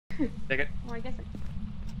Take it. Oh, I guess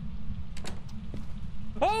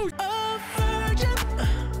Oh!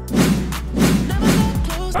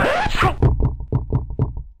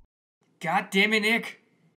 God damn it, Nick!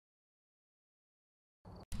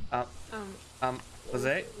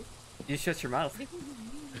 Jose, you shut your mouth.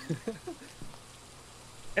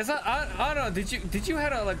 It's not. I don't know. Did you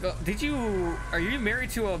had a like? Are you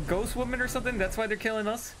married to a ghost woman or something? That's why they're killing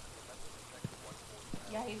us.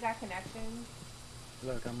 Yeah, he's got connections.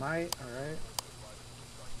 Look, I might. All right.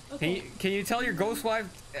 Okay. Can you tell your ghost wife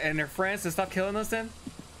and her friends to stop killing us then?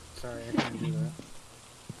 Sorry, I can't do that.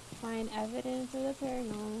 Find evidence of the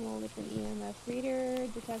paranormal with an EMF reader,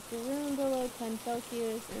 detect the room below 10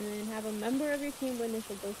 Celsius, and then have a member of your team witness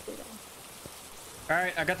a ghost data.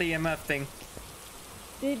 Alright, I got the EMF thing.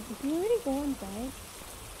 Did you already go inside?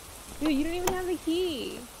 Dude, you don't even have the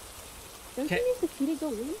key. Don't you use the key to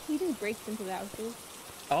go in? He just breaks into the house.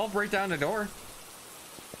 I'll break down the door.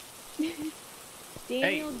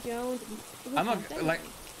 Daniel Jones. I'm a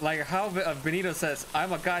like how Benito says,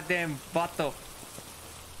 I'm a goddamn vato.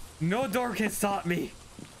 No door can stop me.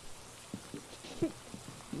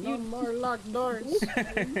 No more locked doors.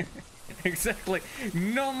 Exactly.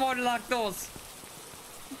 No more locked doors.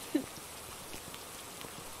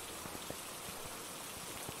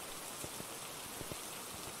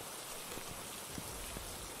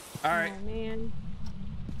 All right. Oh man.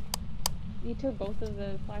 You took both of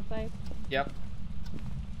the flashlights? Yep.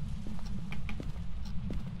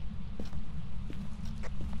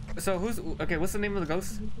 So okay, what's the name of the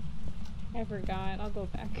ghost? I forgot. I'll go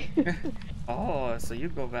back. Oh, so you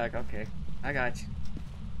go back. Okay. I got you.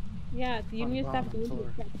 Yeah, so you need to stop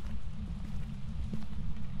doing it.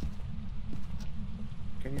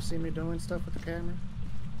 Can you see me doing stuff with the camera?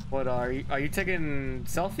 What are you taking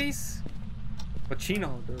selfies? With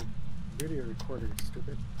Chino? No, the video recorder,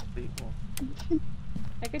 stupid.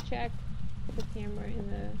 I could check the camera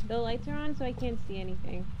in the lights are on, so I can't see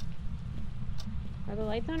anything. Are the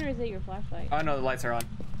lights on, or is it your flashlight? Oh no, the lights are on.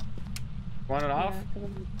 Want it off?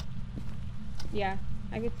 Yeah,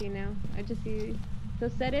 I can see now. I just see. So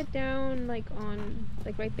set it down like on,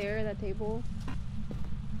 like right there, that table.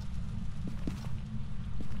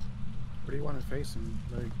 Where do you want to face him?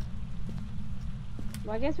 Like.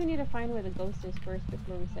 Well, I guess we need to find where the ghost is first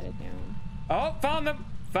before we set it down. Oh, found them!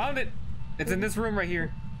 Found it! It's in this room right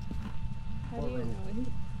here. How do you know it?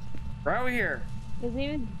 Right over here. His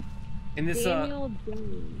name is in this Daniel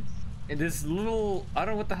Jones. In this little, I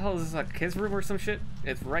don't know what the hell is this, like his room or some shit?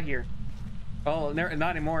 It's right here. Oh, not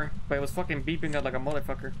anymore. But it was fucking beeping out like a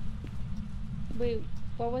motherfucker. Wait,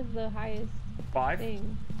 what was the highest 5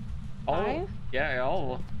 thing? Oh, 5? yeah,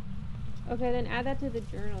 all of them. Okay, then add that to the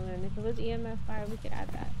journal then. If it was EMF 5, we could add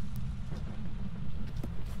that.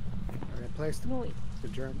 Alright, place the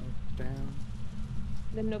journal down.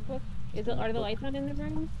 The notebook? Are the lights on in the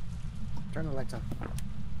room? Turn the lights off.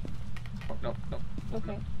 Oh, no.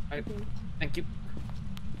 Okay. Thank you.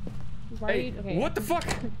 Why hey, okay. What the fuck?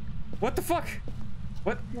 What the fuck?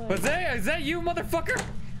 What? Jose, is that you, motherfucker?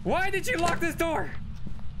 Why did you lock this door?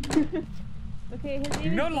 Okay, his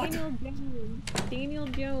name is Daniel Jones. Daniel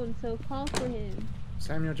Jones, so call for him.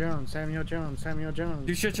 Samuel Jones, Samuel Jones, Samuel Jones.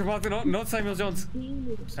 You shut your mouth. No, Samuel Jones.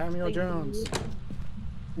 Samuel Jones.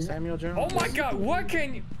 Samuel Jones. Oh my god, what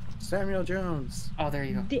can you... Samuel Jones. Oh, there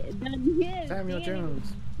you go. Samuel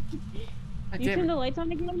Jones. You turned the lights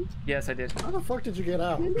on again? Yes, I did. How the fuck did you get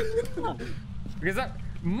out? Because that...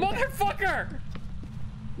 Motherfucker!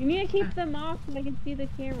 You need to keep them off so I can see the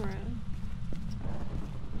camera.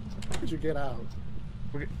 How did you get out?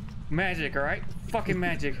 Magic, alright? Fucking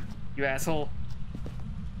magic, you asshole.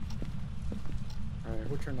 Alright,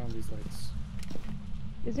 we'll turn on these lights.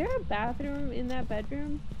 Is there a bathroom in that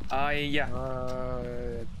bedroom? Yeah.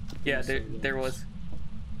 Yeah, there was.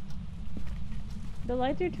 The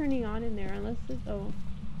lights are turning on in there unless it's... Oh.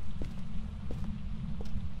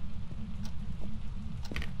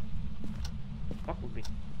 Fuck with me.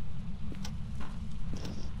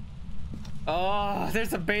 Oh,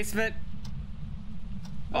 there's a basement.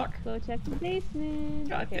 Fuck. Let's go check the basement.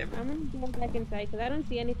 God okay, damn it. I'm gonna go back inside because I don't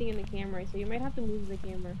see anything in the camera, so you might have to move the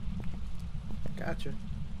camera. Gotcha.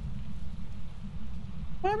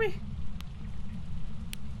 Mommy.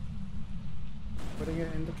 Putting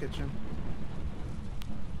it in the kitchen.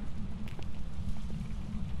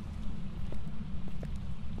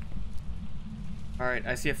 Alright,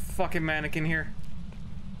 I see a fucking mannequin here.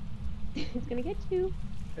 It's gonna get you.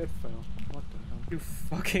 It fell. What the hell? You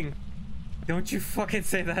fucking... Don't you fucking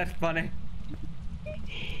say that, Bunny.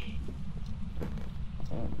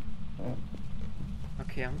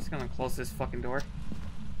 Okay, I'm just gonna close this fucking door.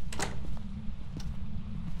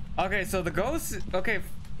 Okay, so the ghost... Okay,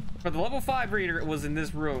 For the level 5 reader, it was in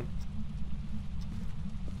this room.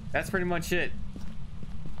 That's pretty much it.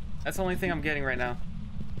 That's the only thing I'm getting right now.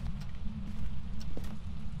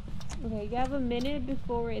 Okay, you have a minute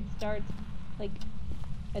before it starts, like,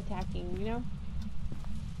 attacking, you know?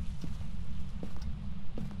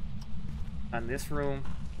 On this room.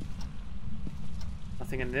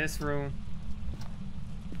 Nothing in this room.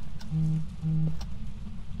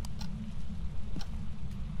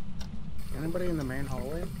 Anybody in the main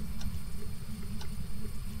hallway?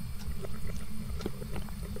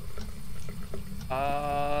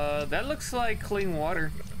 That looks like clean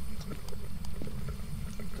water.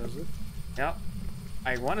 Does it? Yep.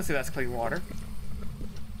 I want to say that's clean water.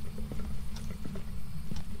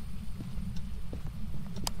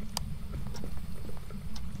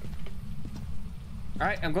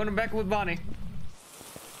 Alright, I'm going back with Bonnie.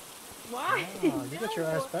 Why? Oh, you got your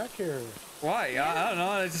ass back here. Why? I don't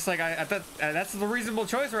know. It's just like I thought that's the reasonable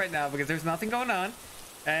choice right now because there's nothing going on.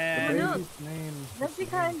 And No. Baby's name.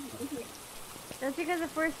 That's because the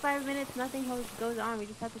first 5 minutes nothing goes on. We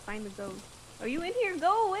just have to find the ghost. Are you in here?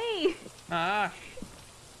 Go away!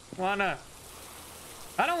 wanna.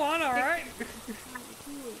 I don't wanna, alright? 1,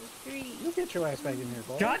 2, 3, You get your ass back in here,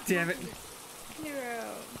 boy. God damn it. 0.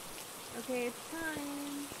 Okay, it's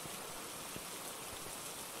time.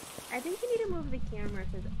 I think you need to move the camera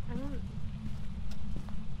because I don't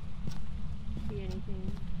see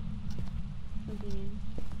anything. Something.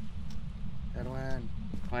 Edwin.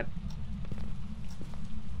 What?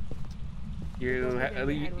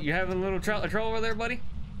 You having a little trouble over there, buddy?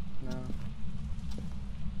 No.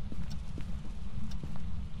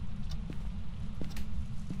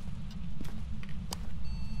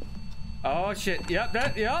 Oh shit!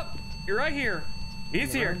 Yep, yep. You're right here.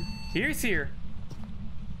 He's here. He's here.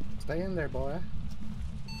 Stay in there, boy.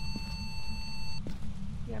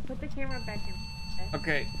 Yeah, put the camera back in.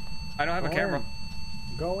 Okay. I don't have a camera.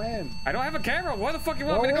 Go in. I don't have a camera. Why the fuck you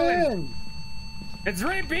want me to go in? It's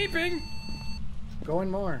really beeping. Go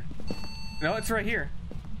in more. No, it's right here.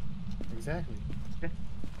 Exactly.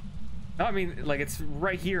 No, I mean, like, it's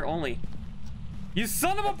right here only. You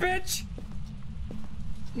son of a bitch!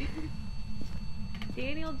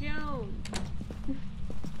 Daniel Jones.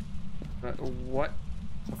 What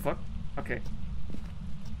the fuck? Okay.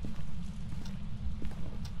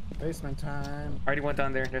 Basement time. Already went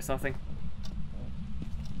down there. There's something.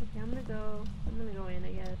 Okay, I'm gonna go in,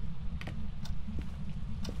 I guess.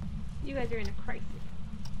 You guys are in a crisis.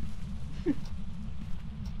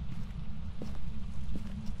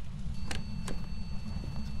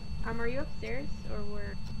 Are you upstairs or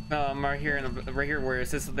where? No, I'm right here right here where it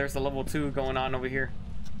says there's a level 2 going on over here.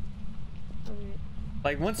 Okay.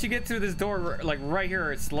 Like once you get through this door, like right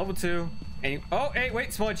here, it's level 2. And you, oh, hey,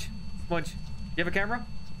 wait, Smudge. You have a camera?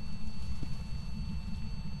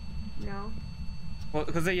 No. Well,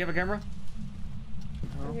 because you have a camera?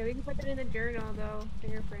 No. Okay, we can put that in the journal though.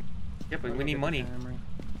 Fingerprint. Yeah, but we need money. What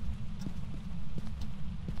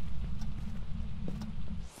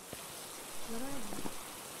do I have?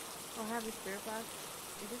 I'll have a spirit box.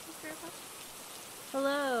 Is this a spirit box?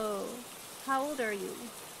 Hello. How old are you?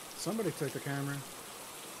 Somebody took the camera.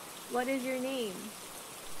 What is your name?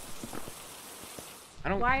 I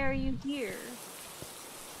don't. Why are you here?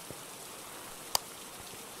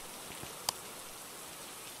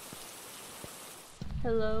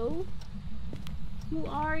 Hello? Who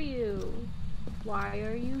are you? Why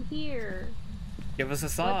are you here? Give us a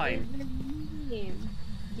What sign. is your name?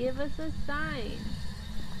 Give us a sign.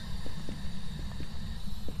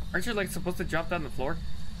 Aren't you like supposed to drop down the floor?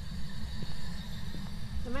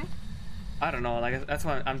 Am I? I don't know. Like that's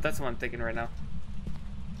what I'm thinking right now.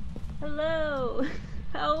 Hello.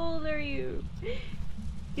 How old are you?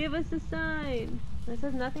 Give us a sign. This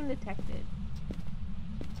says nothing detected.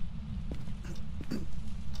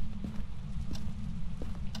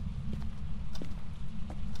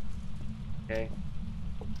 Okay.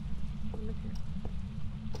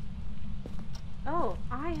 Oh,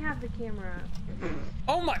 I have the camera.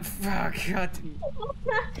 Oh my fuck! God.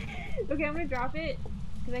 Okay, I'm gonna drop it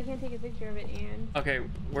because I can't take a picture of it. And Okay,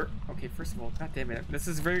 okay. First of all, god damn it, this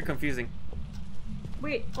is very confusing.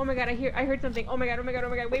 wait, oh my god, I heard something. Oh my god, oh my god, oh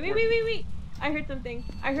my god. Wait. I heard something.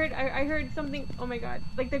 I heard something. Oh my god,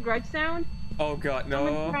 like the grudge sound. Oh god, I'm no.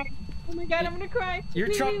 gonna cry. Oh my god, I'm gonna cry. You're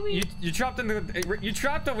Wait, trapped. wait. You trapped in the. You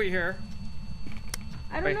trapped over here.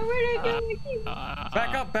 I don't wait. know where to go.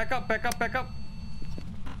 Back up! Back up! Back up! Back up!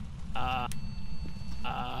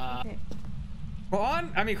 Okay. Go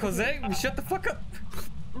on! I mean, Jose, shut the fuck up!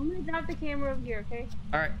 I'm gonna drop the camera over here, okay?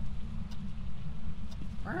 Alright.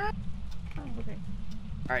 Okay.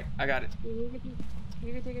 Alright, I got it. You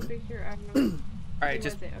can take a picture. I don't know. All right, Where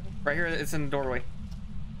just was it? Okay. right here. It's in the doorway.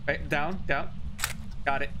 Right, down. Got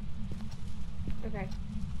it. Okay.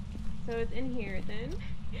 So it's in here then.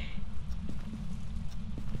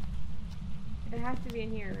 It has to be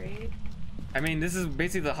in here, right? I mean, this is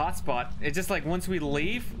basically the hotspot. It's just like once we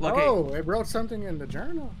leave. Okay. Oh, it wrote something in the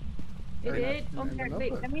journal. It Or did? in Oh the my god,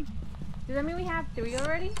 notebook. wait, does that mean we have 3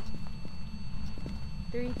 already?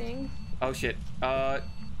 3 things? Oh shit. Oh,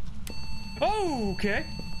 okay.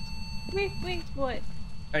 Wait, what?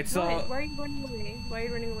 Alright, so What? Why are you running away? Why are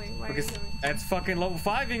you running away? Why are you because going? that's fucking level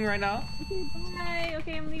 5ing right now. Okay, bye.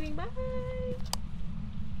 Okay, I'm leaving. Bye.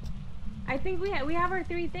 I think we have our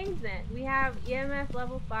 3 things then. We have EMF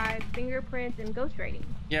level 5, fingerprints, and ghostwriting.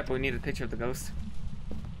 Yeah, but we need a picture of the ghost.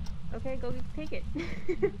 Okay, go take it.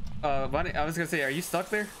 Vane, I was gonna say, are you stuck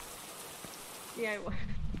there? Yeah, I was.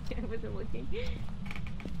 I wasn't looking.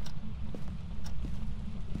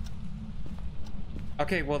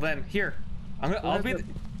 Okay, well then, here.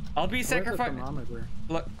 I'll be sacrificed.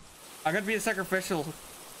 Look, I'm gonna be a sacrificial.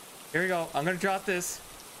 Here we go. I'm gonna drop this.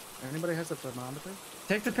 Anybody has a thermometer?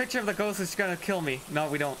 Take the picture of the ghost that's gonna kill me. No,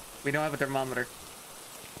 we don't. We don't have a thermometer.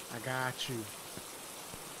 I got you.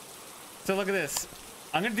 So look at this.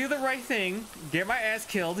 I'm gonna do the right thing. Get my ass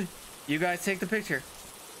killed. You guys take the picture.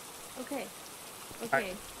 Okay.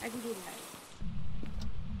 Alright. I can do that.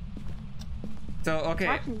 So okay.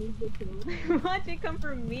 Watch me get killed. Watch it come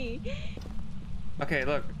from me. Okay,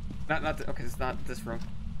 look. Okay, it's not this room.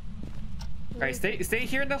 All right, stay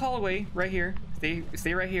here in the hallway, right here.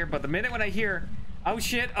 Stay right here. But the minute when I hear, oh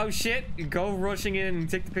shit, go rushing in and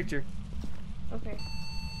take the picture. Okay.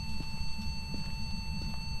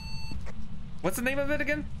 What's the name of it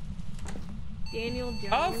again? Daniel Jones.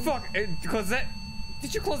 Oh fuck! Close that.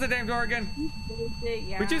 Did you close the damn door again?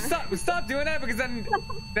 Yeah. Would you stop doing that? Because then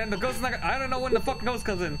the ghost is not. I don't know when the fucking ghost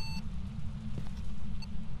comes in.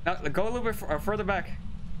 Now go a little bit further back.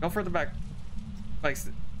 Go further back. Like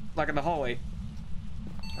in the hallway.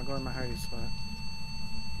 I'll go in my hiding spot.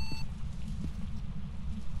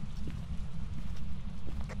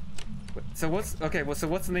 So what's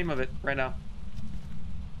the name of it right now?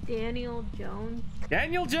 Daniel Jones.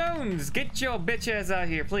 Daniel Jones, get your bitch ass out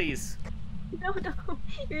here, please. No,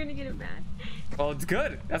 you're gonna get him mad. Well, it's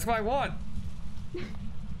good. That's what I want.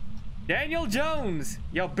 Daniel Jones,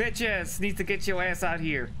 yo bitch ass needs to get your ass out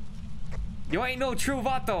here. You ain't no true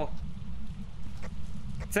vato,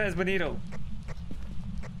 says Benito.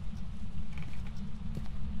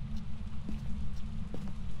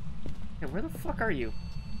 Hey, where the fuck are you?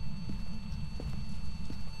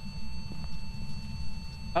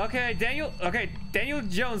 Okay, Daniel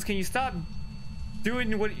Jones, can you stop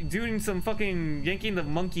doing some fucking yanking the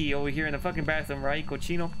monkey over here in the fucking bathroom, right,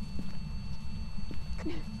 cochino?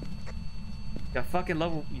 You fucking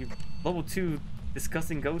level 2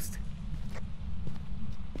 disgusting ghost.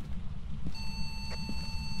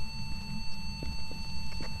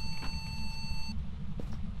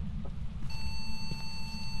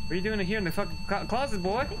 What are you doing here in the fucking closet,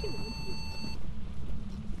 boy?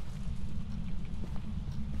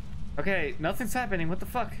 Okay, nothing's happening. What the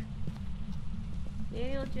fuck?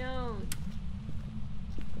 Daniel Jones.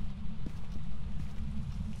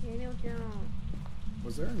 Daniel Jones.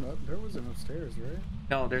 There was an upstairs, right?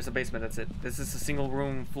 No, there's a basement. That's it. This is a single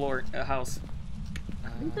room floor house.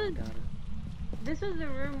 Got it. This was the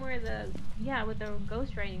room where with the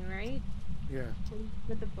ghostwriting, right? Yeah.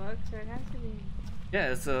 With the book, so it has to be.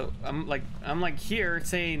 Yeah, so I'm like here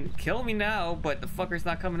saying kill me now, but the fucker's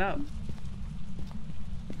not coming out.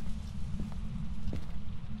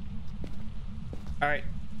 All right,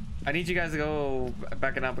 I need you guys to go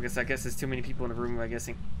backing up because I guess there's too many people in the room. I'm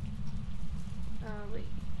guessing. Wait.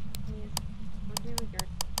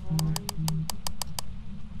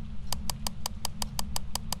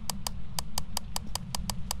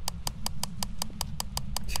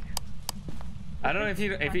 I don't know if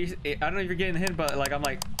you're getting the hint, but like I'm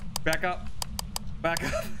like, back up.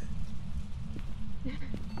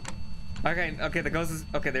 Okay, the ghost is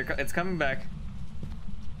okay. It's coming back.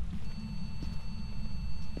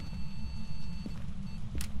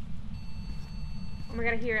 Oh my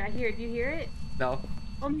god, I hear it. Do you hear it? No.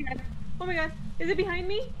 Oh my god. Is it behind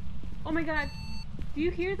me? Oh my god. Do you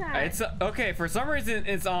hear that? It's okay. For some reason,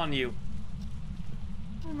 it's on you.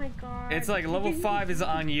 Oh my god. It's like level 5 is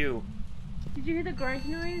on you. Did you hear the grunge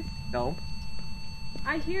noise? No.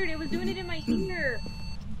 I heard it. It was doing it in my ear.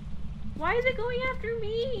 Why is it going after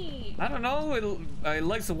me? I don't know. It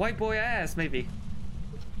likes a white boy ass, maybe.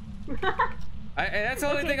 That's the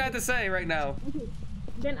only thing I have to say right now.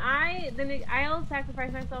 Then I'll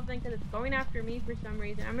sacrifice myself then because it's going after me for some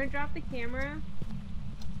reason. I'm gonna drop the camera.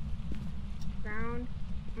 Ground.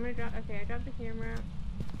 I'm I'm gonna drop. Okay, I dropped the camera.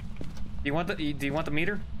 Do you want the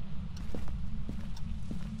meter?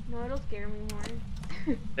 No, it'll scare me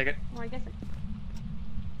more. Take it. Well, I guess.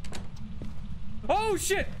 Oh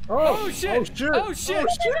shit! Oh, Oh shit! oh, shit. Oh shit!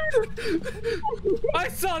 Oh, shit. I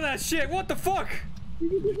saw that shit! What the fuck?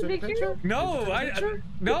 Did you take a picture? No, Did you take a picture?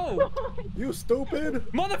 no, You stupid.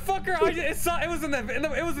 motherfucker!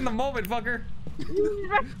 It was in the moment, fucker.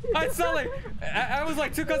 I saw like I was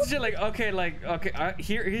like too concentrated, like okay,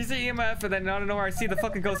 here's the EMF, and then out of nowhere I see the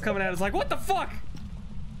fucking ghost coming out. I was like, what the fuck?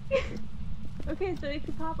 Okay, so it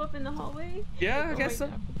could pop up in the hallway. Yeah, I Oh guess my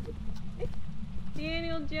so. God.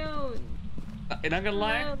 Daniel Jones. And I'm gonna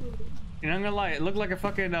lie. Hello. And I'm gonna lie. It looked like a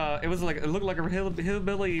fucking it looked like a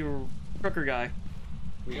hillbilly trucker guy.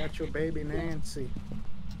 We got your baby Nancy.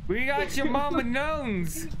 We got your mama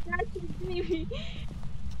Nones. That's your baby.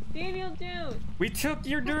 Daniel Jones. We took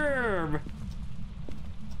your derb.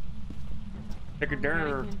 Took a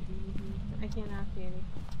derb. I can't ask Danny.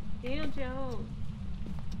 Daniel Jones.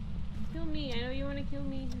 Kill me. I know you want to kill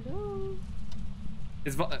me. Hello.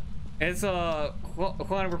 It's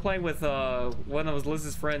Juan, we're playing with one of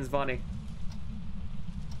Liz's friends, Vane.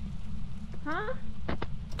 Huh?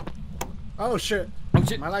 Oh shit. Oh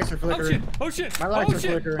shit. My lights are Oh flickering. shit. Oh shit. My lights Oh are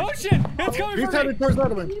shit. flickering. Oh shit. It's coming He's for me. headed towards the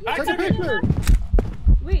other one. I Take a took it. picture.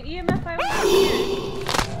 Wait, EMF 5 was here.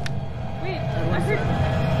 Wait, I heard.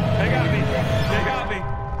 They got me. They got me.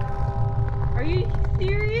 Are you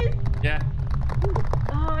serious? Yeah.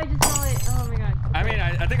 Oh, I just saw it. Oh my god. I mean,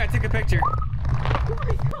 I think I took a picture. Oh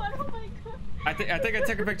my god. Oh my god. I think I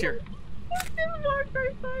took a picture.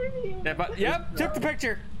 Yeah, but yep, took the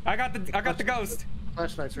picture. I got the ghost.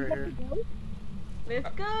 Flashlight's right here.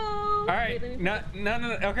 Let's go. All right. Wait, No.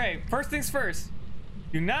 Okay. First things first.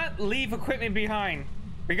 Do not leave equipment behind.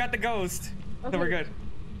 We got the ghost, so we're good.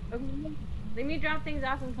 Okay. Let me drop things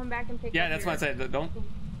off and come back and pick Yeah, up that's your... what I said. Don't.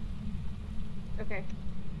 Okay.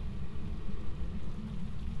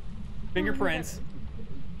 Fingerprints.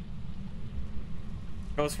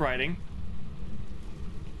 Ghost writing.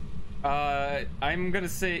 I'm gonna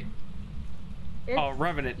say. It's Oh,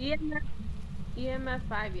 Revenant. EMF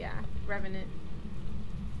 5, yeah. Revenant.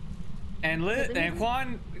 And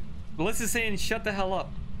Juan, Liz is saying, "Shut the hell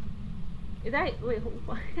up." Is that... Wait, hold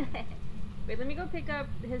on. Wait, let me go pick up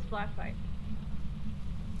his flashlight.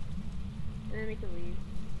 And then we can leave.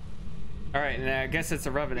 All right, and I guess it's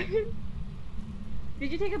a Revenant.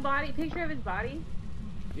 Did you take a picture of his body?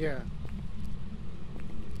 Yeah.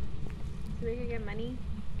 So we could get money?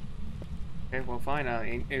 Okay, well, fine.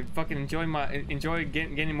 Fucking enjoy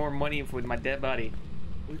getting more money with my dead body.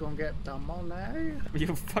 We gonna get the money.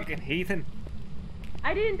 You fucking heathen.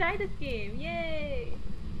 I didn't die this game. Yay!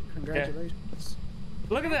 Congratulations.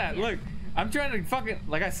 Look at that. Yeah. Look, I'm trying to fucking,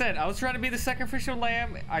 like I said, I was trying to be the sacrificial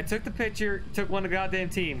lamb. I took the picture, took one of the goddamn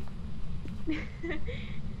team.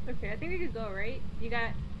 Okay, I think we could go, right? You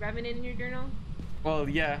got Revenant in your journal? Well,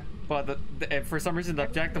 yeah, but for some reason the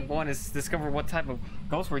objective one is discover what type of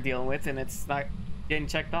ghost we're dealing with, and it's not getting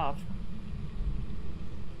checked off.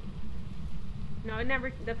 No, it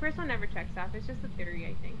never. The first one never checks off. It's just a theory,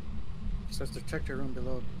 I think. It says detect your room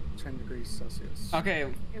below 10 degrees Celsius. Okay,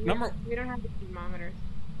 And we don't have the thermometers.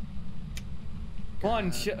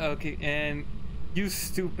 one. Okay, and you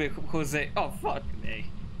stupid Jose. Oh fuck me.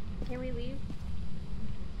 Can we leave?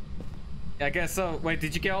 I guess so. Wait,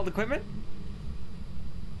 did you get all the equipment?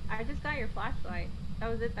 I just got your flashlight. That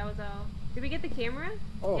was it. That was all. Did we get the camera?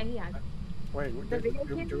 Oh. Yeah, he has. Wait, The did video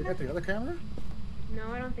we camera? get the other camera?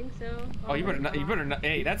 No, I don't think so. Oh, you my better not. You God. better not.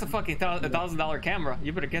 Hey, that's a fucking $1,000 camera.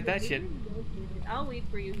 You better get that shit. I'll wait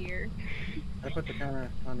for you here. I put the camera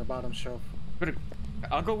on the bottom shelf. Better.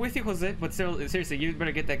 I'll go with you, Jose. But still, seriously, you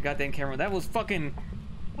better get that goddamn camera. That was fucking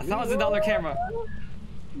 $1,000 camera.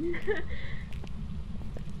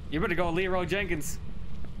 You better go, Leroy Jenkins.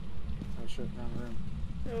 Oh shit, wrong room.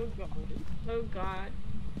 Oh god. Oh god.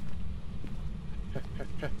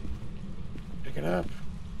 Pick it up.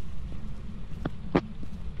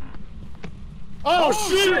 Oh,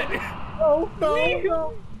 shit! No,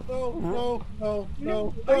 no, no, no, no,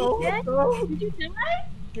 no, Are you no, dead? no. Did you die?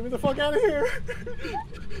 Get me the fuck out of here.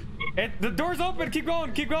 The door's open. Keep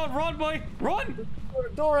going. Keep going. Run, boy. Run.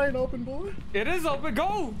 The door ain't open, boy. It is open.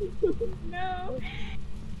 Go. No.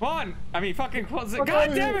 Juan. I mean, fucking close it. Fuck God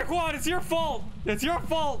outta damn here. it, Juan. It's your fault. It's your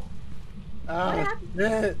fault. Ah, happened?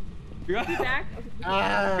 shit. Go, You back?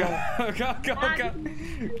 Ah, go.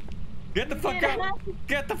 Get the fuck out.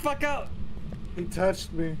 Get the fuck out. he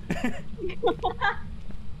touched me.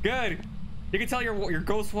 Good. You can tell your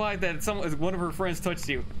ghost wife that one of her friends touched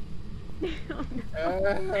you.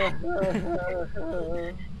 Ah.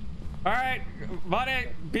 All right, Vane,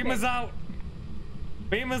 beam us out.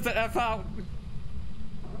 Beam us the F out.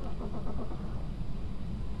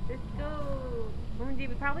 Let's go. OMG,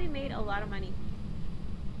 we probably made a lot of money.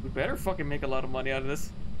 We better fucking make a lot of money out of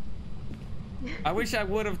this. I wish I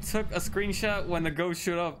would have took a screenshot when the ghost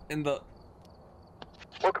showed up in the...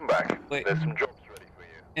 Welcome back. Wait. There's some jobs ready for you.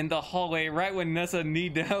 in the hallway right when Nessa knee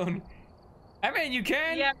down. I mean, you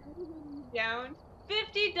can. Yeah, down.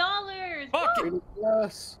 $50. Fuck it.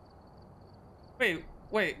 Yes. Wait.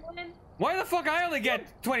 When? Why the fuck I only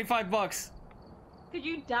get 25 bucks? Cause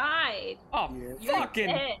you died. Oh, Yeah. You're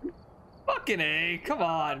fucking A. Come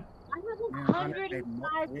on. I have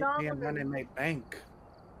 $105. And then in my bank.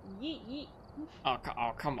 Yeet, yeet. Oh,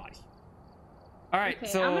 come on. All right, Okay,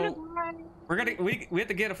 so I'm gonna buy... we have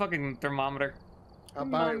to get a fucking thermometer. I'll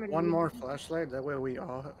buy one more flashlight. That way we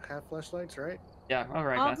all have flashlights, right? Yeah. All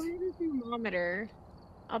right. I'll That's... buy a thermometer.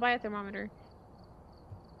 I'll buy a thermometer.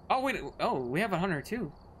 Oh wait. Oh, we have 100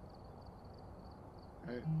 too.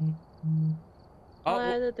 Right.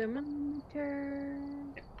 Buy Oh, the thermometer.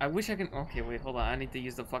 I wish I can. Okay, wait. Hold on. I need to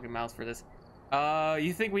use the fucking mouse for this.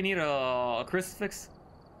 You think we need a crucifix?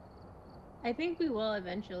 I think we will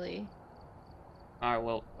eventually. All right.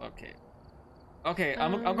 Well. Okay. Okay.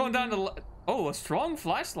 I'm going down to. Oh, a strong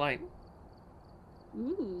flashlight.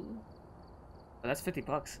 Ooh. Oh, that's 50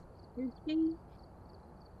 bucks.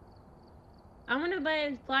 I'm gonna buy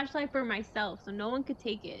a flashlight for myself, so no one could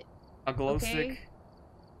take it. A glow Okay. stick.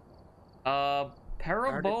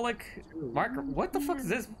 Parabolic marker. What the fuck is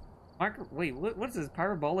this? Marker. Wait. What is this?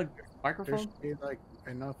 Parabolic There microphone? should be like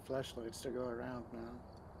enough flashlights to go around now.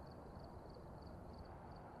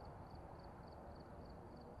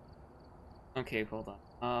 Okay, hold on.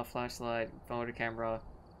 Flashlight, photo camera,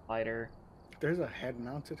 lighter. There's a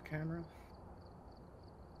head-mounted camera.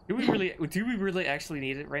 Do we really actually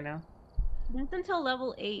need it right now? That's until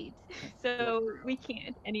level 8, so we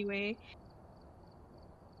can't anyway.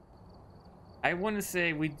 I want to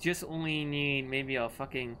say we just only need maybe a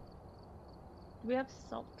fucking. We have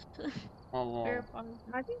salt. Oh,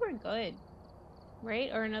 I think we're good,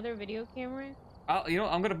 right? Or another video camera. you know,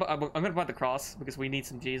 I'm gonna buy the cross because we need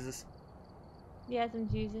some Jesus. Yeah, some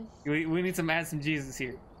Jesus. We need some Jesus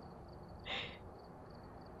here.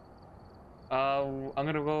 I'm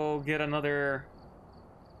gonna go get another.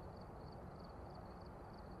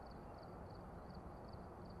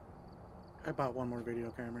 I bought one more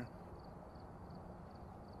video camera.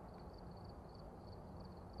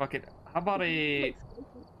 Fuck it. How about a? You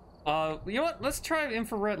know what? Let's try an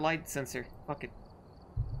infrared light sensor. Fuck it.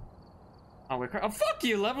 Oh wait. Oh fuck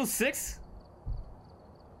you! Level 6.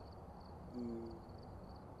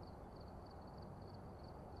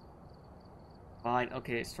 Fine.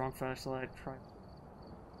 Okay. Strong flashlight. Try.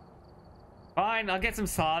 Fine. I'll get some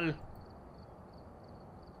salt.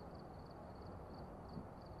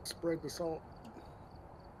 Spread the salt.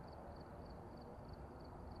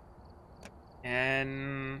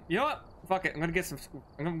 And you know what? Fuck it. I'm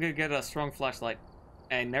gonna get a strong flashlight.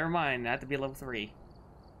 And never mind. I have to be level 3.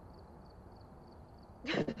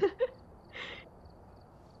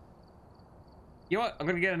 You know what? I'm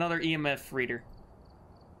gonna get another EMF reader.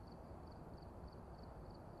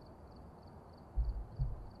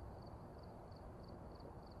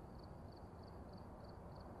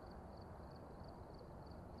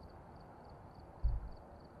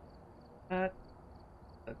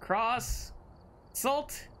 Across.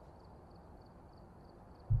 Salt.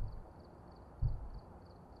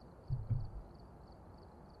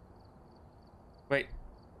 Wait.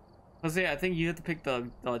 Jose, I think you have to pick the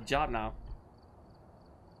job now.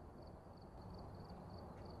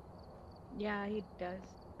 Yeah, he does.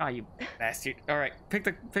 Ah, you bastard. Alright, pick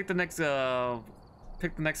the next level.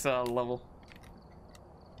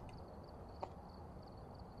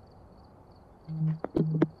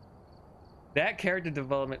 That character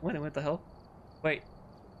development. Wait, what the hell? Wait.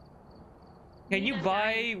 Can you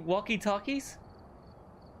buy walkie-talkies?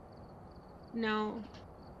 No.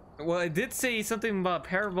 Well, it did say something about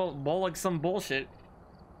parabolic some bullshit.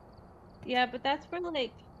 Yeah, but that's for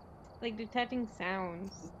like detecting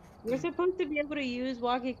sounds. We're supposed to be able to use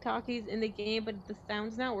walkie-talkies in the game, but the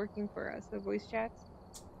sound's not working for us. The voice chats.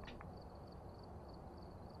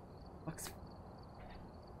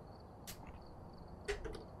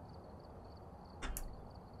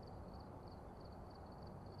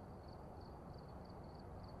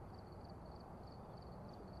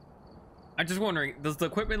 I'm just wondering, does the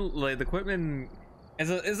equipment, is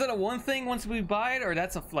it a one thing once we buy it, or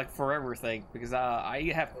that's a like forever thing? Because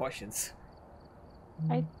I have questions.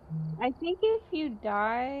 I think if you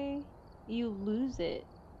die, you lose it.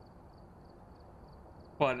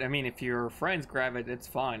 But I mean, if your friends grab it, it's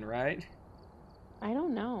fine, right? I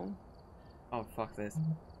don't know. Oh fuck this.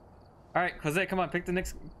 All right, Jose, come on, pick the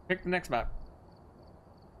next map.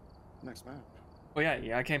 Next map. Oh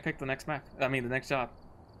yeah, I can't pick the next map. I mean the next job.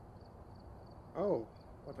 Oh,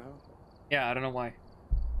 what the hell? Yeah, I don't know why.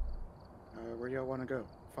 Where y'all want to go?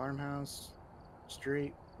 Farmhouse,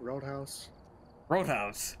 street, roadhouse.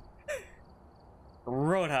 Roadhouse.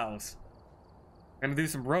 Roadhouse. Gonna do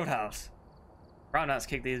some roadhouse. Roundhouse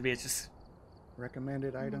kick these bitches.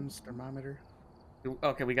 Recommended items, thermometer.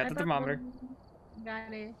 Okay, we got the thermometer.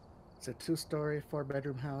 Got it. It's a 2-story,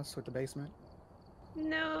 4-bedroom house with a basement.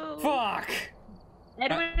 No. Fuck!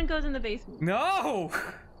 Edwin goes in the basement. No!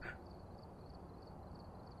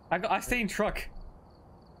 I stay in truck.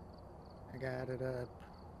 I got it up.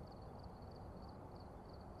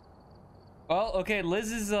 Well, okay,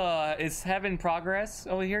 Liz is having progress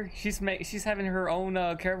over here. She's having her own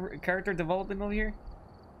character development over here.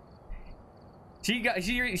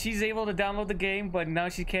 She's able to download the game, but now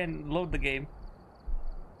she can't load the game.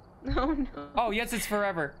 Oh no. Oh yes, it's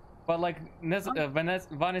forever. But like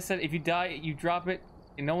Vane said, if you die, you drop it,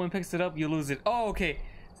 and no one picks it up, you lose it. Oh, okay.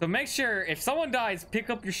 So make sure if someone dies, pick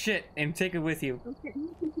up your shit and take it with you. Okay.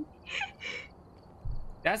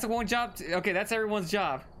 That's the one job. Okay, that's everyone's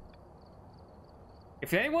job.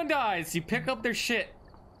 If anyone dies, you pick up their shit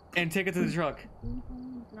and take it to the truck.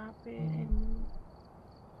 Drop it. And...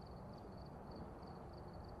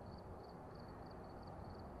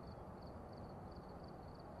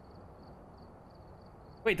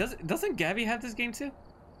 Wait, doesn't Gabby have this game too?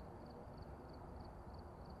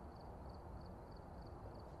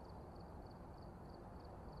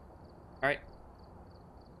 All right.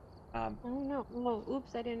 Oh no. Oh,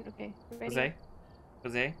 oops, I didn't. Okay. Ready?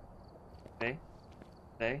 Jose.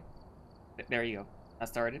 There you go. I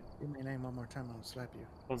started. Give me a name one more time, I'll slap you.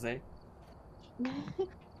 Jose.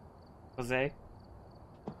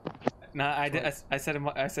 No, I did. I said it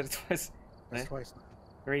twice. That's twice now.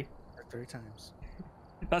 3. Or 3 times.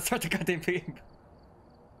 Let's start the goddamn game.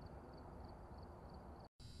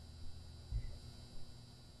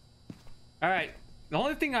 All right. The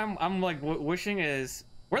only thing I'm like wishing is,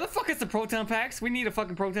 where the fuck is the proton packs? We need a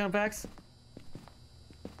fucking proton packs.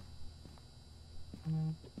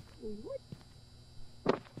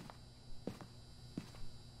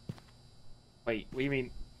 Wait, what do you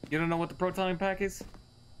mean? You don't know what the proton pack is?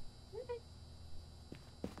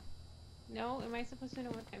 No, am I supposed to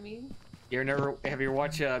know what that means? Have you ever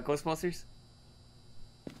watched Ghostbusters?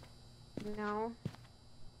 No.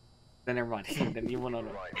 Then never mind. Then you won't know.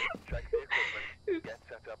 Right. Check the equipment. Get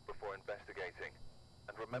set up before investigating.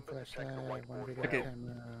 And remember to check the Flashlight, one whiteboard video for Okay.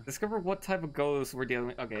 camera. Discover what type of ghost we're dealing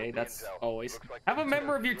with. Okay, that's intel. always. Looks like Have a they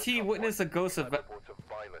member of your took team a witness a ghost of. reports of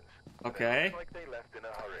violence. Okay. Looks like they left in a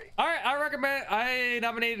hurry. All right, I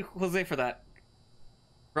nominated Jose for that.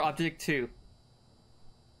 For object 2.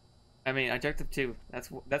 I mean, objective 2. That's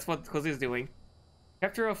what Jose's doing.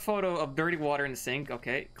 Capture a photo of dirty water in the sink.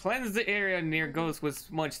 Okay. Cleanse the area near ghosts with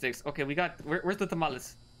smudge sticks. Okay, we got. Where's the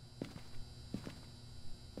tamales?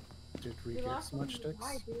 Did we get smudge sticks?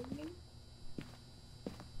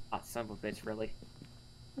 Ah, son of a bitch, really.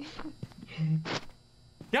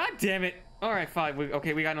 God damn it! All right, fine.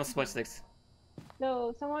 We got no smudge sticks.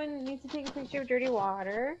 So someone needs to take a picture of dirty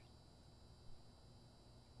water.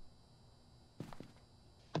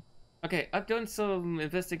 Okay, I've done some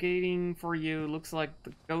investigating for you. Looks like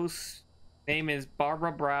the ghost name is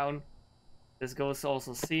Barbara Brown. This ghost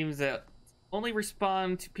also seems to only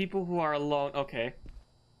respond to people who are alone. Okay.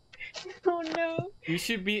 Oh no. You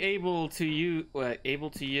should be able to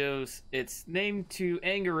use its name to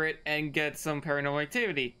anger it and get some paranormal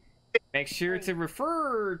activity. Make sure to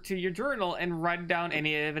refer to your journal and write down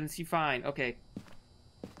any evidence you find. Okay.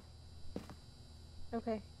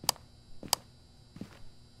 Okay.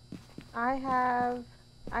 I have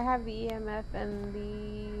the EMF and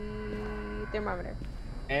the thermometer.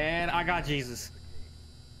 And I got Jesus.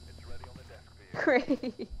 It's ready on the desk for you.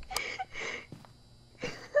 Great.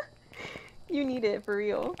 You need it for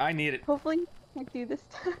real. I need it. Hopefully you can do this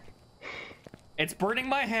time. It's burning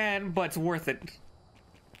my hand, but it's worth it.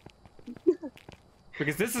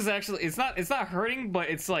 Because this is actually, it's not hurting, but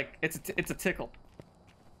it's like, it's a tickle.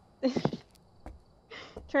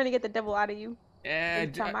 Trying to get the devil out of you.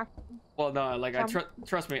 And well, no, like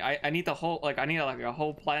trust me, I need the whole, like I need like a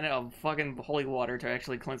whole planet of fucking holy water to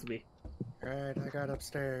actually cleanse me. Alright, I got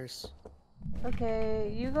upstairs.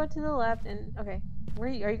 Okay, you go to the left and okay. Where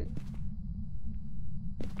are you?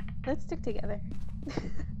 Let's stick together.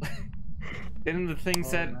 Then the thing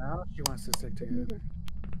said, Now she wants to stick together.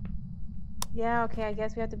 Yeah, okay, I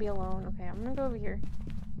guess we have to be alone. Okay, I'm gonna go over here.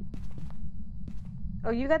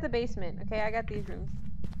 Oh, you got the basement. Okay, I got these rooms.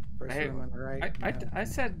 First room on the right. I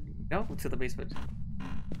said No, to the basement.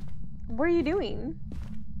 What are you doing?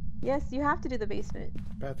 Yes, you have to do the basement.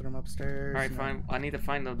 Bathroom upstairs. All right, no. fine. I need to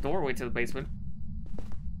find the doorway to the basement.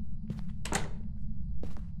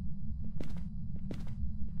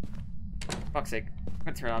 Fuck's sake. I'm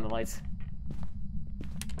gonna turn on the lights.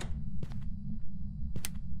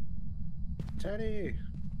 Teddy.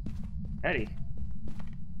 Eddie.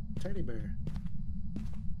 Teddy bear.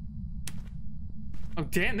 Oh,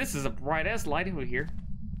 damn, this is a bright ass light over here.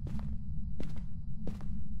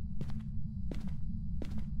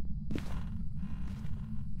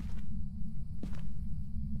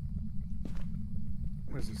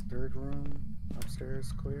 What is this? Third room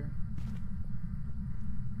upstairs clear.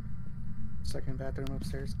 Second bathroom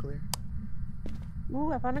upstairs clear.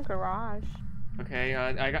 Ooh, I found a garage. Okay,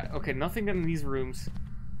 okay, nothing in these rooms.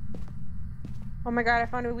 Oh my god, I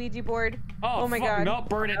found a Ouija board. Oh, my fuck, god. no,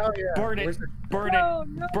 burn it, Oh, yeah. burn it, Where's it? burn No, it,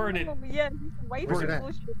 no, burn it. Yeah, white Where's it people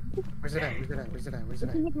at? shit. Where's it at? Where's it at? Where's it at? Where's it at? Where's it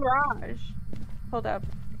It's in the at? garage. Hold up.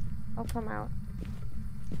 I'll come out.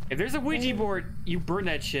 If there's a Ouija board, you burn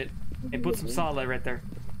that shit and put some solid right there.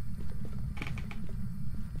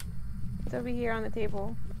 It's over here on the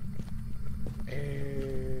table.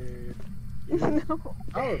 No. No.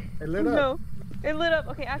 Oh, it lit up. No. It lit up.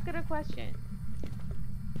 Okay, ask it a question.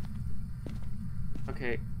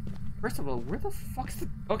 Okay, first of all, where the fuck's the...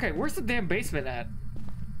 Okay, where's the damn basement at?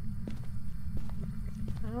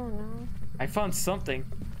 I don't know. I found something.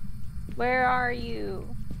 Where are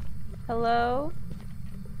you? Hello?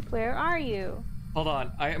 Where are you? Hold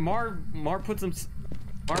on, Mar put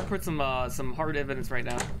some hard evidence right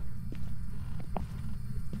now.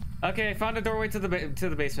 Okay, I found a doorway to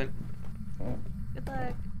the basement. Good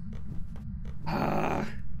luck.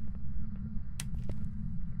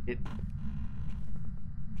 It...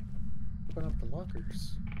 Open up the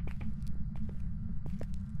lockers.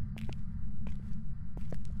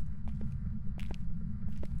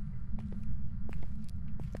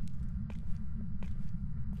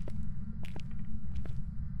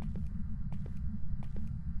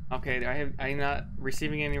 Okay, I'm not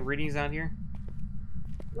receiving any readings out here.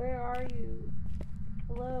 Where are you?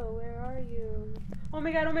 Hello, where are you? Oh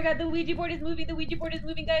my god, the Ouija board is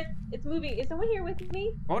moving, guys. It's moving. Is someone here with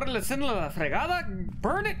me? Órale, sin la fregada,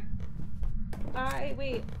 burn it!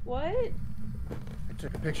 Wait, what? I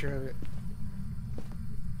took a picture of it.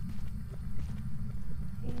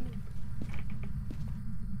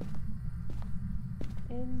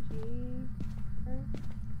 NG.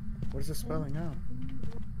 What is it spelling out?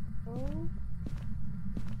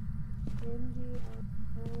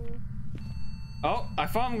 Oh, I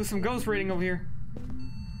found some ghost reading over here.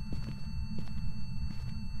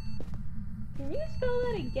 Can you spell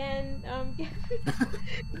that again?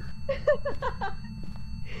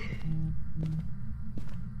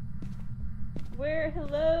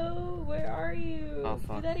 Hello, where are you? Oh,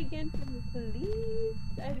 fuck. Do that again for me,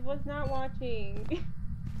 please. I was not watching.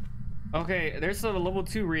 Okay, there's a level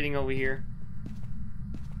 2 reading over here.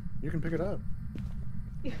 You can pick it up.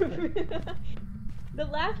 The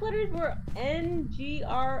last letters were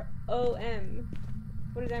NGROM.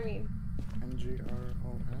 What does that mean?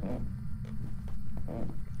 NGROM.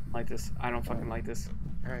 Like this. I don't fucking like this.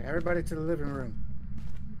 Alright, everybody to the living room.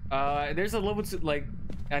 There's a level 2, like,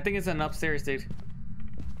 I think it's an upstairs, dude.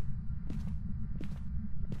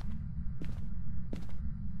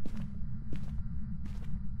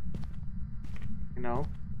 No?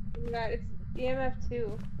 Yeah, it's EMF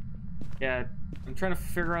 2. Yeah, I'm trying to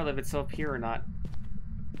figure out if it's up here or not.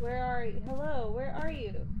 Where are you? Hello, where are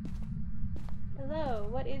you? Hello,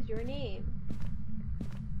 what is your name?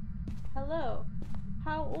 Hello,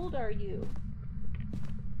 how old are you?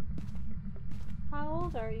 How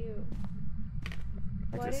old are you?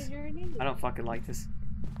 What is your name? I don't fucking like this.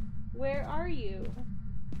 Where are you?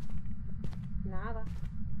 Nada.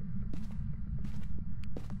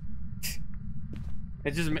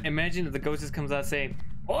 It's just imagine if the ghost just comes out saying,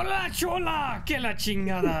 "Hola chola, que la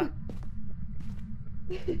chingada."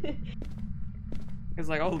 It's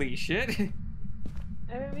like, holy shit.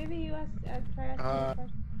 Maybe you try asking a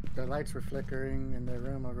question. The lights were flickering in the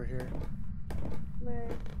room over here. Where?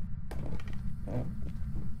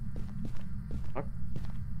 Fuck.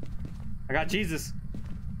 I got Jesus.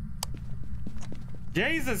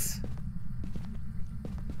 Jesus.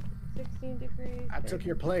 16 degrees. I took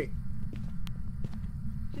your plate.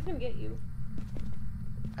 She's gonna get you.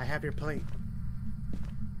 I have your plate.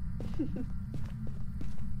 I'm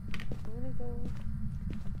gonna go.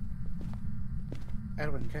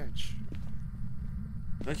 Edwin, catch.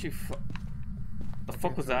 Don't you the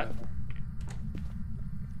fuck was that?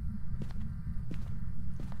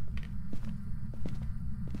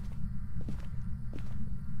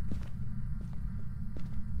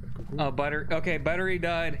 Oh, okay, battery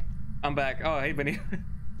died. I'm back. Oh, hey, Benny.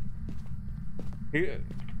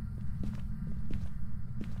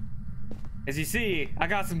 As you see, I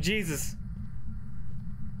got some Jesus.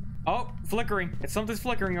 Oh, flickering. Something's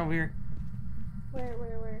flickering over here. Where?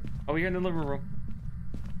 Over here in the living room.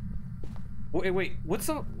 Wait. What's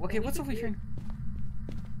up? Okay, what's over here?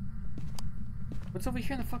 What's over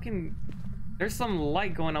here in the fucking... There's some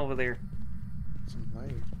light going over there. Some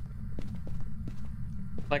light.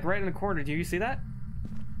 Like right in the corner. Do you see that?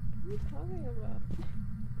 What are you talking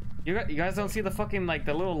about? You guys don't see the fucking, like,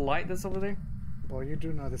 the little light that's over there? Well, you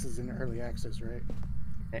do know this is in early access, right?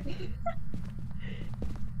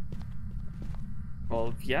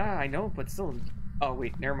 Well, yeah, I know, but still... Oh,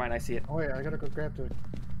 wait, never mind, I see it. Oh, wait, I gotta go grab the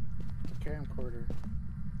camcorder.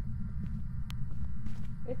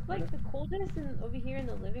 It's like the coldest over here in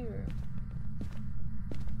the living room.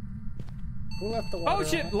 Who left the water Oh,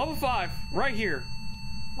 shit, on? level 5, right here.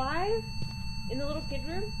 5? In the little kid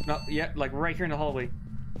room? No, yeah, like right here in the hallway.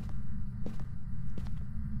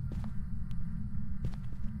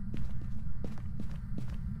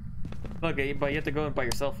 Look, but you have to go in by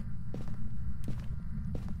yourself.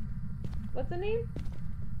 What's the name?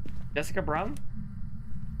 Jessica Brown?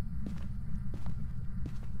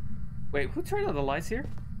 Wait, who turned on the lights here?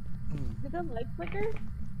 Did the light flicker?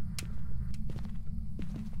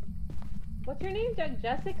 What's your name?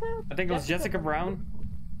 Jessica? I think it was Jessica Brown.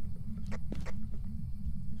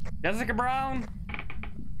 Jessica Brown!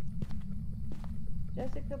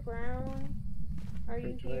 Jessica Brown, are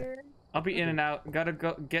you here? I'll be in and out. Gotta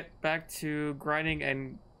go get back to grinding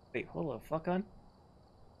and... Wait, hold the fuck on.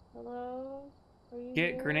 Hello? Are you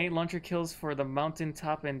Get here? grenade launcher kills for the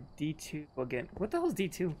mountaintop and D2 again. What the hell is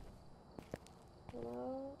D2?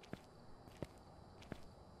 Hello?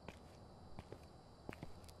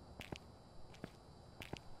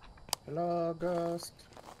 Hello, Ghost.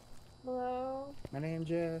 Hello? My name's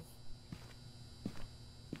Jeff.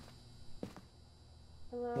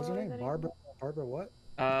 Hello? What's her Is name? anyone- Barbara? Barbara what?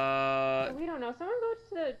 We don't know. Someone go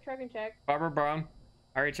to the truck and check. Barbara Brown.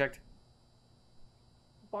 I already checked.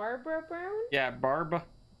 Barbara Brown? Yeah, Barbara Brown.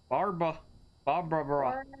 Barbara? Barbara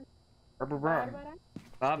Brown.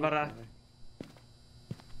 Barbara.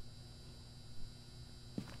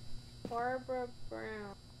 Barbara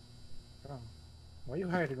Brown. Oh. Why are you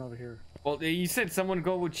hiding over here? Well, you said someone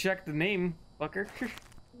go would check the name, fucker.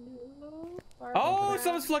 No. Barbara Oh, Brown.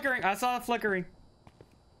 someone's flickering. I saw it flickering.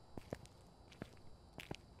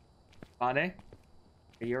 Vane,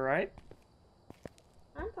 are you alright?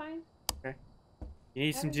 I'm fine. You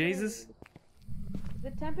need some Haven't Jesus? been-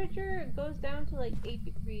 The temperature goes down to like 8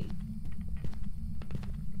 degrees.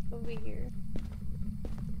 Over here.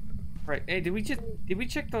 Right. Hey, did we check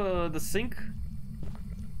the sink?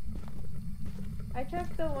 I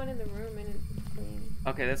checked the one in the room and it's clean.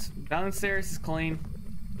 Okay, that's downstairs is clean.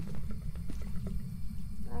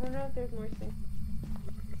 I don't know if there's more sinks.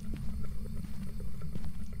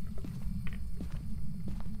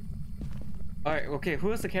 All right. Okay. Who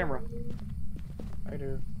has the camera? I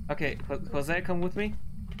do. Okay, Jose, come with me.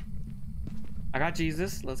 I got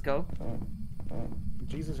Jesus. Let's go.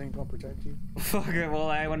 Jesus ain't gonna protect you. Fuck it. Well,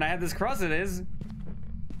 when I have this cross, it is.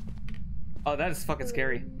 Oh, that is fucking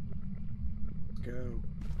scary. Let's go.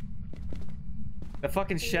 The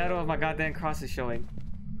fucking shadow of my goddamn cross is showing.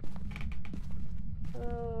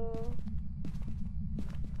 Hello.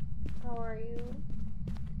 How are you?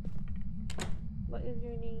 What is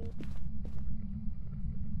your name?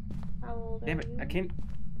 How old Damn are it! you? I can't.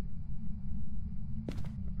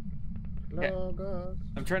 Hello, Ghost.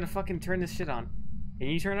 I'm trying to fucking turn this shit on. Can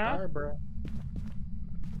you turn it on? Barbara.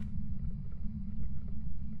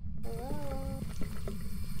 Hello.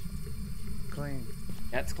 Clean.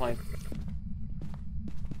 Yeah, it's clean.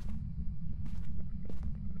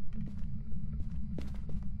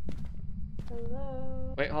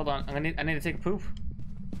 Hello. Wait, hold on. I need to take a poop.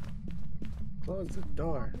 Close the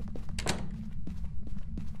door.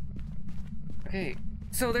 Okay.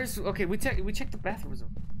 So there's we checked the bathrooms.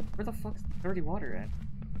 Where the fuck's the dirty water at?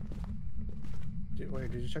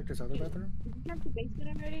 Wait, did you check this other bathroom? Did you check the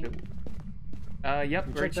basement already? Yep.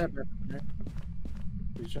 You Right. checked that bathroom, right?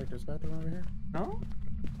 Did you check this bathroom over here? No.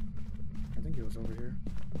 I think it was over here.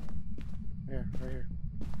 Yeah, right here.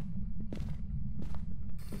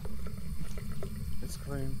 It's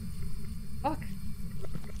clean. Fuck.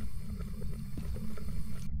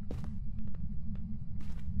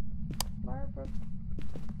 Barbara.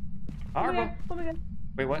 Barbara. Oh my god.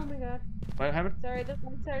 Wait, what? Oh my god. What happened? Sorry, the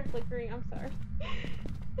light started flickering. I'm sorry.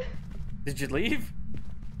 Did you leave?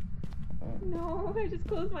 No, I just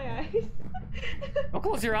closed my eyes. Don't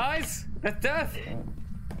close your eyes. That's death.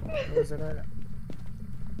 Where's it at?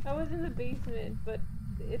 I was in the basement, but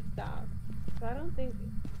it stopped. So I don't think.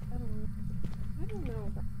 I don't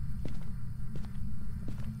know.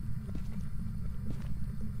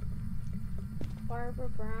 Barbara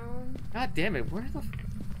Brown. God damn it! Where the?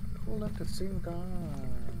 Who left the scene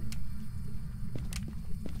gone?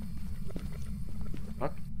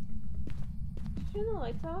 Fuck. Did you turn the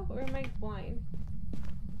lights off, or am I blind?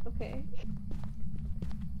 Okay.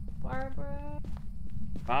 Barbara.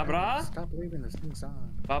 Barbara. Stop leaving the things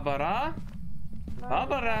on. Barbara.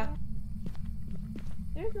 Barbara.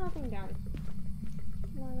 There's nothing down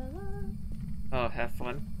here. La la la. Oh, have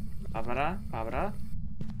fun. Barbara. Barbara.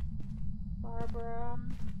 Barbara.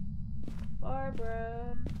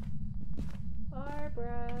 Barbara.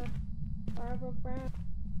 Barbara. Barbara Brown.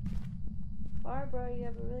 Barbara, you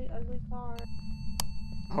have a really ugly car.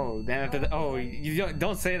 Oh, then after that, oh, you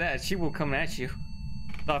don't say that. She will come at you.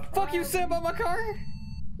 The fuck you said about my car?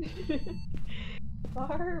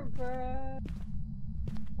 Barbara.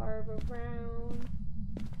 Barbara Brown.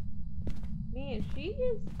 Man,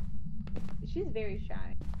 she's very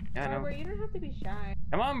shy. Yeah, I know. Barbara, you don't have to be shy.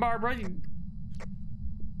 Come on, Barbara.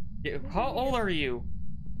 How old are you?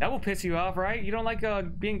 That will piss you off, right? You don't like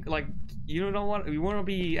being like you want to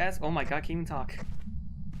be asked. Oh my god, I can't even talk.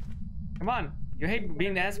 Come on, you hate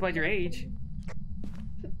being asked about your age.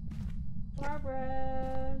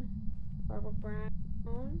 Barbara. Barbara Brown.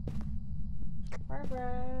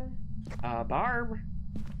 Barbara.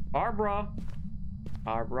 Barbara.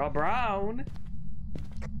 Barbara Brown.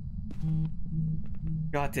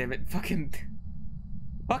 God damn it,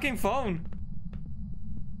 fucking phone.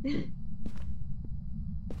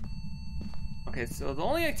 Okay, so the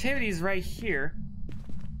only activity is right here.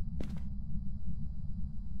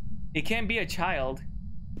 It can't be a child.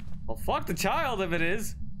 Well, fuck the child if it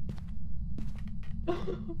is.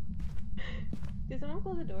 Did someone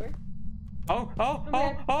close the door? Oh, over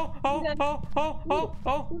here!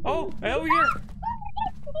 over here.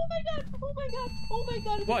 Oh my god! Oh my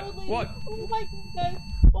god! It's What? an old lady. What? Oh my god!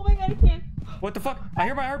 Oh my god! I can't. What the fuck? I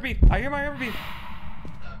hear my heartbeat.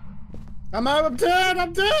 I'm out. I'm dead.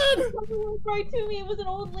 I'm dead. Someone was right to me. It was an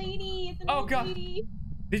old lady. It's an Oh old god. lady.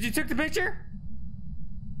 Did you take the picture?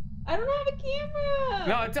 I don't have a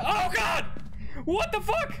camera. No, oh god! What the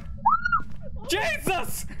fuck?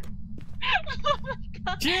 Jesus! Oh my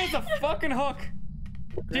god. She has a fucking hook.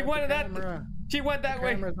 She Grab went the that. camera. She went that The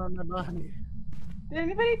way. camera's on my body. Did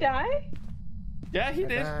anybody die? Yeah, he I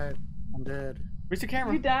did. died. I'm dead. Where's the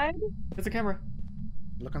camera? You died? There's the camera.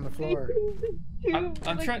 Look on the floor. I'm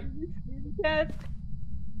trying. Yes.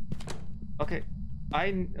 Okay.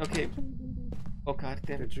 Okay. Oh god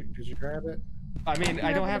damn it. Did you grab it? I mean,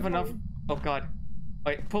 I don't have enough. Oh god.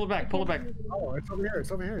 Wait, pull it back. Pull it back. Oh, it's over here.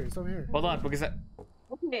 It's over here. It's over here. Hold on, because that.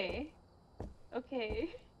 Okay. Okay.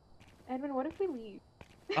 Edwin, what if we leave?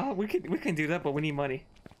 Oh, we can do that, but we need money.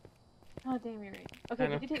 Oh damn, you're right. I Okay,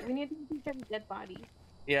 know. we need to take care of the dead body.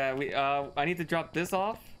 Yeah, I need to drop this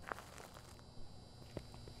off.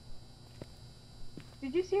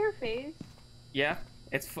 Did you see her face? Yeah,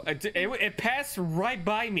 it passed right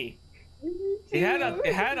by me. Me It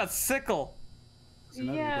too. had a sickle. It's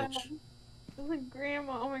another Yeah. bitch. It was like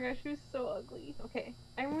grandma. Oh my gosh, she was so ugly. Okay,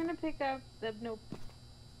 I'm gonna pick up the nope.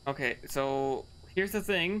 Okay, so here's the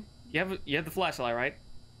thing. You have the flashlight, right?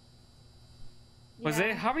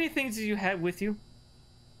 Jose, how many things did you have with you?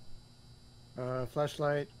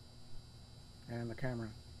 Flashlight and the camera.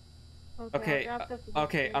 Okay, I'll drop the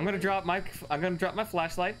okay, I'm gonna drop my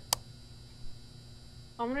flashlight.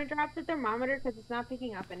 I'm gonna drop the thermometer because it's not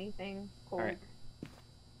picking up anything cold. All right.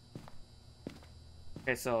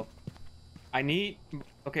 Okay, so I need.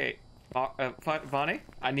 Okay, Vane,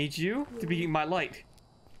 I need you to be my light.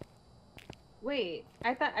 Wait,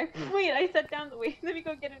 I set down the wait. Let me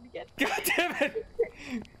go get it again. God damn it!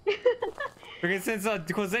 Because since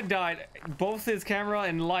Jose died, both his camera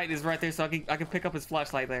and light is right there, so I can pick up his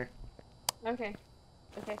flashlight there. Okay.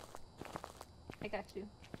 Okay. I got you.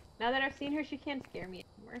 Now that I've seen her, she can't scare me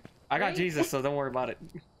anymore. I got Right? Jesus, so don't worry about it.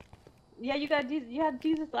 Yeah, you got Jesus. You had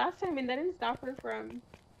Jesus last time, and that didn't stop her from.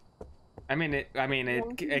 I mean,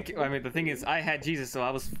 the thing is, I had Jesus, so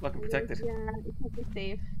I was fucking protected. Yeah, it kept me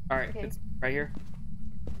safe. All right, Okay. it's right here.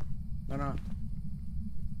 No.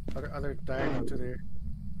 Other diagonal to the.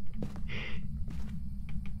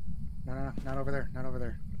 No, not over there. Not over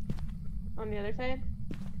there. On the other side.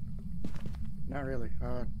 Not really.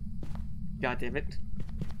 God damn it.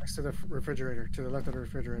 Next to the refrigerator. To the left of the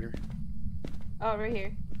refrigerator. Oh, right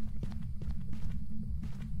here.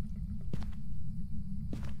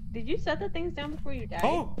 Did you set the things down before you died?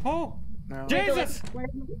 Oh! No. Jesus! Where's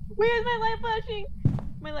my light flashing?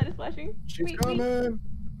 My light is flashing. She's Wait. coming.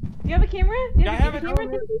 Do you have a camera? Do you Yeah, I have a it.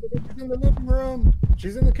 camera? She's in the living room.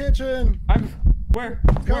 She's in the kitchen. Where?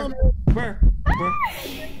 Come. Where?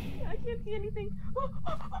 I can't see anything.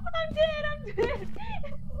 I'm dead. I'm dead.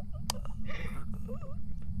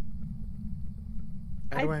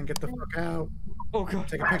 Edwin, get the fuck out. Oh god.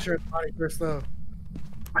 Take a picture of the body first, though.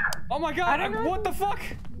 Oh my god. I don't know. What the fuck?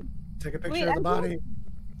 Take a picture Wait, of the body.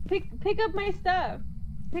 Pick up my stuff.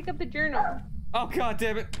 Pick up the journal. Oh god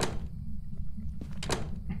damn it.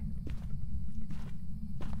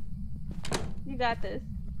 You got this.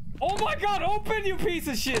 Oh my god, open, you piece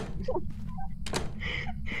of shit.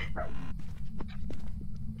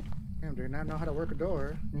 Damn, do you not know how to work a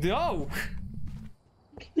door? No.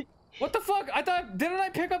 What the fuck? Didn't I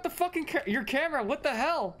pick up the fucking your camera? What the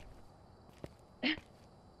hell?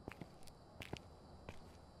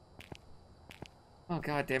 Oh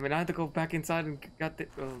god damn it! I had to go back inside and got the.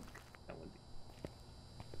 Oh,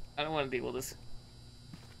 I don't want to deal with this.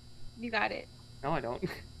 You got it. No, I don't.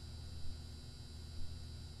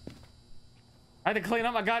 I had to clean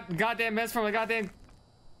up my goddamn mess from my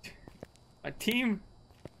team.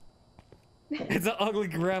 It's an ugly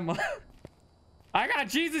grandma. I got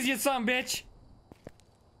Jesus, you son of a bitch.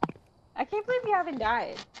 I can't believe you haven't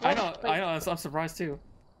died. I know. I'm surprised too.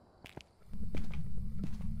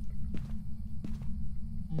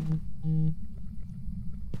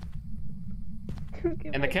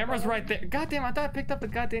 And the camera's right there. Goddamn! I thought I picked up the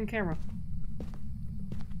goddamn camera.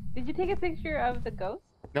 Did you take a picture of the ghost?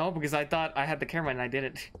 No, because I thought I had the camera and I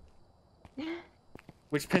didn't.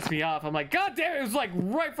 Which pissed me off. I'm like, God damn it! It was like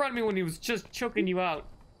right in front of me when he was just choking you out.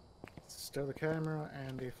 Still the camera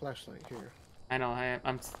and the flashlight here. I know.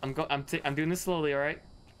 I'm doing this slowly. All right.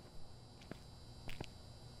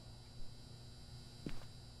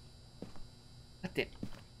 God damn.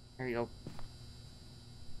 There you go.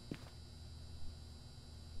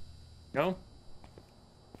 Go.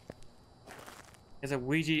 There's a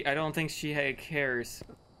Ouija. I don't think she cares.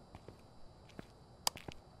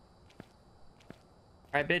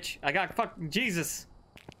 Alright, bitch. I got fucking Jesus.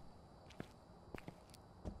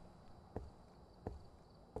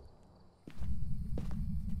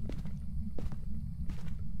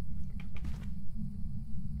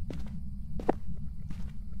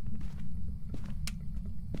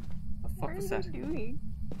 The fuck was that? What are you doing?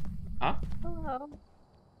 Huh? Hello.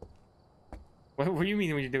 What do you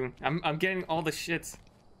mean what you're doing? I'm getting all the shits.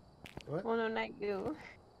 What? Oh no, not you.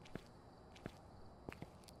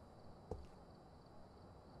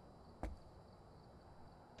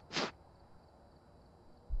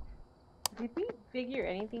 Did we figure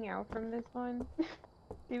anything out from this one?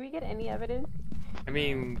 Did we get any evidence? I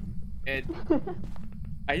mean,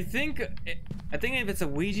 I think if it's a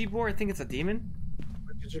Ouija board, I think it's a demon.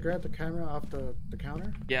 Did you grab the camera off the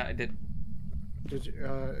counter? Yeah, I did. Did you,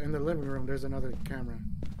 in the living room, there's another camera.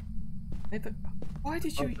 Why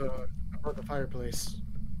did you? Above the fireplace.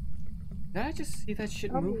 Did I just see that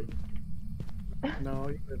shit move? No,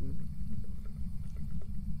 you didn't.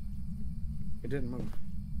 It didn't move.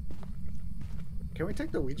 Can we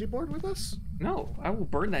take the Ouija board with us? No, I will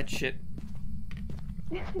burn that shit.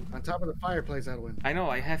 On top of the fireplace, Edwin. I know,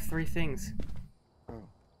 I have 3 things. Oh.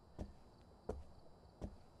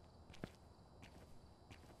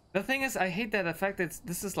 The thing is, I hate that the fact that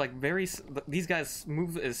this is like these guys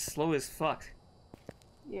move as slow as fuck.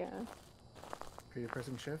 Yeah. Are you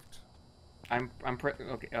pressing shift?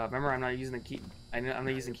 Okay, remember I'm not using the key. I'm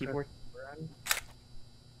not using keyboard.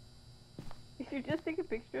 Did you just take a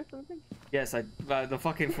picture of something? Yes, the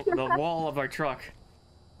fucking the wall of our truck.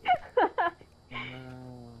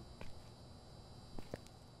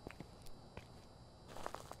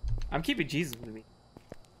 I'm keeping Jesus with me.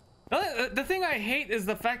 The thing I hate is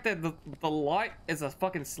the fact that the light is a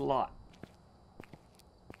fucking slot.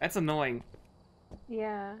 That's annoying.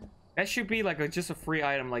 Yeah. That should be like just a free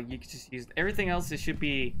item. Like you could just use everything else. It should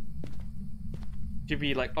be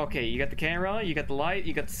like, okay, you got the camera, you got the light,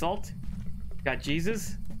 you got the salt, you got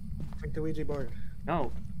Jesus. Take the Ouija board.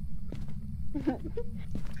 No.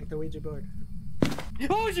 Take the Ouija board.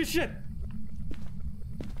 Oh shit!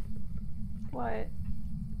 What?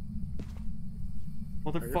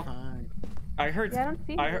 Motherfucker! Fine. I heard. Yeah, I don't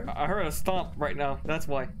see her. I heard a stomp right now. That's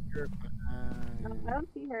why. You're fine. I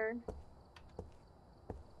don't see her.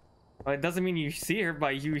 Well, it doesn't mean you see her,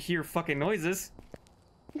 but you hear fucking noises.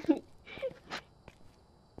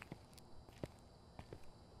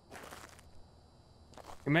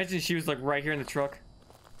 Imagine she was like right here in the truck.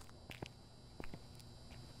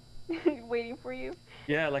 Waiting for you.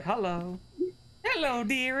 Yeah, like hello. Hello,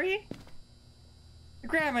 dearie.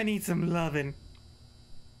 Grandma needs some loving.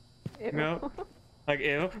 Ew. No. Like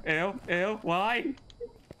ew, ew, ew. Why?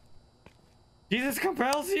 Jesus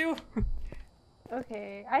compels you.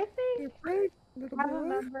 Okay, I think have a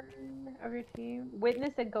member of your team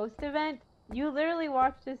witness a ghost event. You literally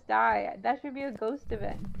watched us die. That should be a ghost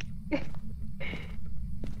event.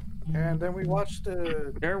 And then we watched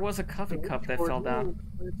the. There was a coffee cup that fell down.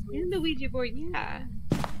 In the Ouija board, yeah.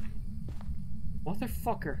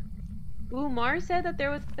 Motherfucker. Ooh, Mars said that there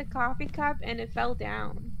was the coffee cup and it fell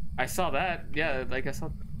down. I saw that. Yeah, like I saw.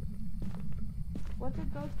 What's a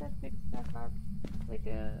ghost that picks stuff up? Like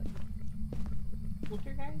a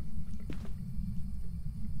poltergeist?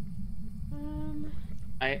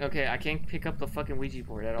 I can't pick up the fucking Ouija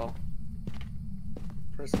board at all.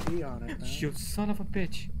 Press E on it. Man. You son of a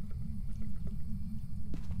bitch.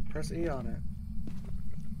 Press E on it.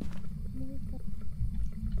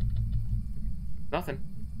 Nothing.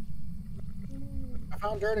 I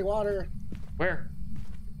found dirty water. Where?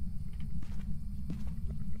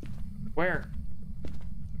 Where?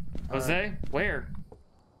 Jose? Where?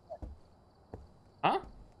 Huh?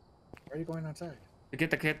 Where are you going outside?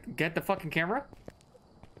 Get the fucking camera?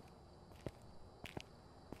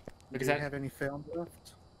 Because Do you have any film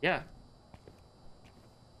left? Yeah.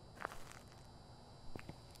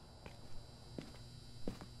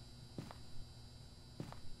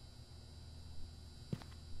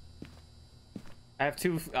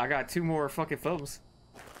 I got 2 more fucking films.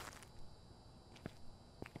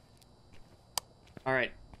 All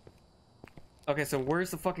right. Okay, so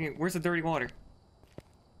where's the dirty water?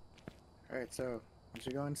 All right, so once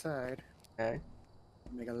you go inside, Okay.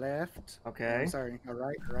 make a left. Okay. I'm sorry, a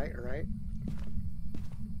right.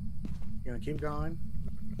 You're gonna keep going.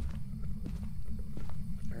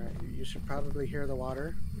 All right, you should probably hear the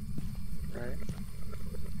water, right?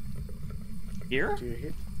 Here?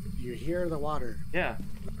 Do you hear the water? Yeah.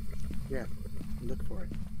 Yeah. Look for it.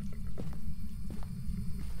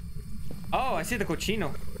 Oh, I see the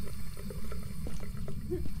cochino.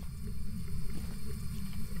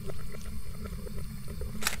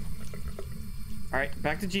 All right,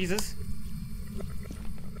 back to Jesus.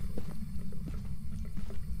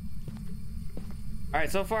 All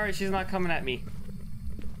right, so far she's not coming at me.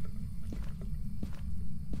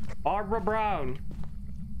 Barbara Brown.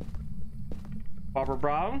 Barbara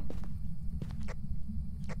Brown.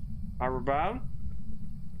 Barbara Brown.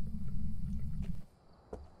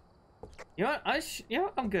 You know what? You know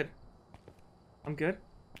what? I'm good. I'm good.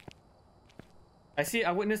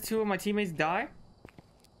 I witnessed 2 of my teammates die.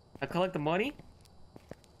 I collect the money.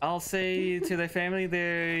 I'll say to their family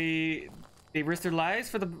they risk their lives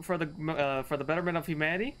for the betterment of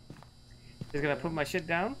humanity. Just gonna put my shit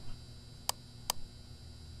down.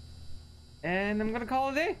 And I'm gonna call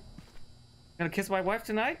it a day. Gonna kiss my wife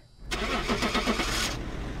tonight.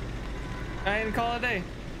 And call it a day.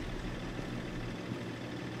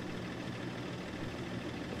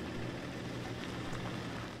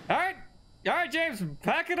 Alright, James,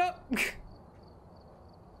 pack it up.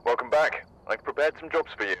 Welcome back. I've prepared some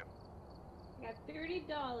jobs for you. I got $30.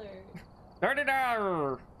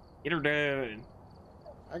 $30. Get her done.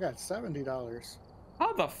 I got $70.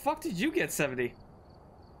 How the fuck did you get 70?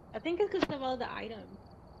 I think it's because of all the items.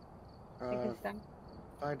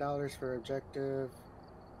 $5 for objective,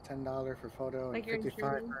 $10 for photo, Like and your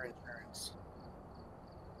 $55 insurance? for insurance.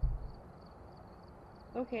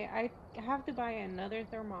 Okay, I have to buy another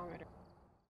thermometer.